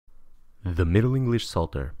The Middle English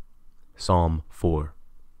Psalter, Psalm 4.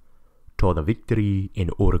 To the victory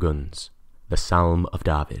in organs, the Psalm of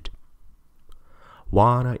David.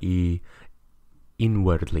 Wana I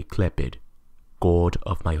inwardly clepid, God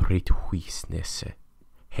of my righteousness,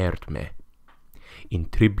 heard me. In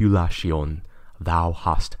tribulation thou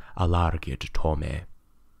hast alarged to me.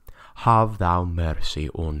 Have thou mercy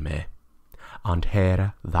on me, and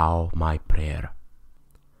hear thou my prayer.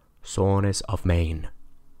 Sons of mine,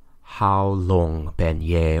 how long ben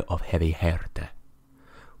ye of heavy heart?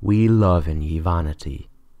 We loven ye vanity,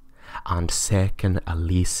 and second a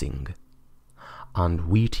leasing, and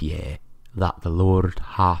weet ye that the Lord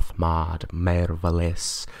hath made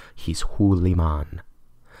marvellous his holy man.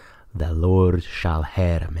 The Lord shall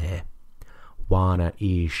hear me, when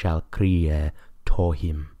I shall cry to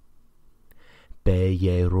him. Be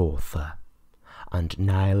ye wroth, and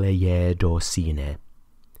nile ye do sine,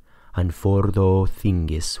 and for those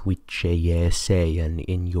things which ye sayen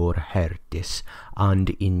in your hearts and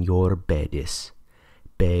in your beds,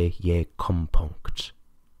 be ye compunct.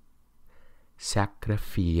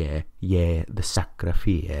 Sacrifice ye the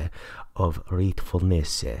sacrifice of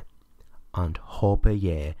rightfulness, and hope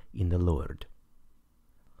ye in the Lord.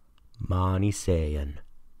 Many sayen,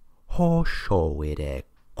 how showed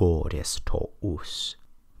godes to us?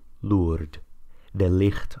 Lord, the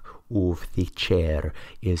licht of the chair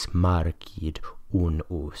is marked on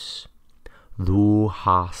us. Thou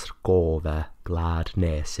hast gave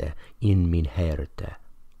gladness in min heart.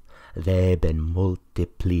 They ben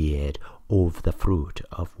multiplied of the fruit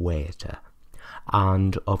of wheat,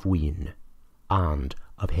 and of wine, and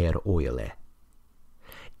of hair oil.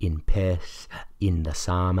 In peace in the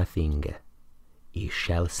same thing, I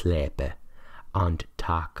shall sleep, and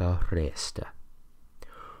take a rest.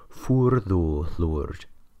 For thou, Lord,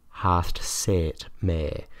 hast set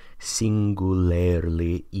me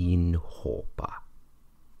singularly in hope.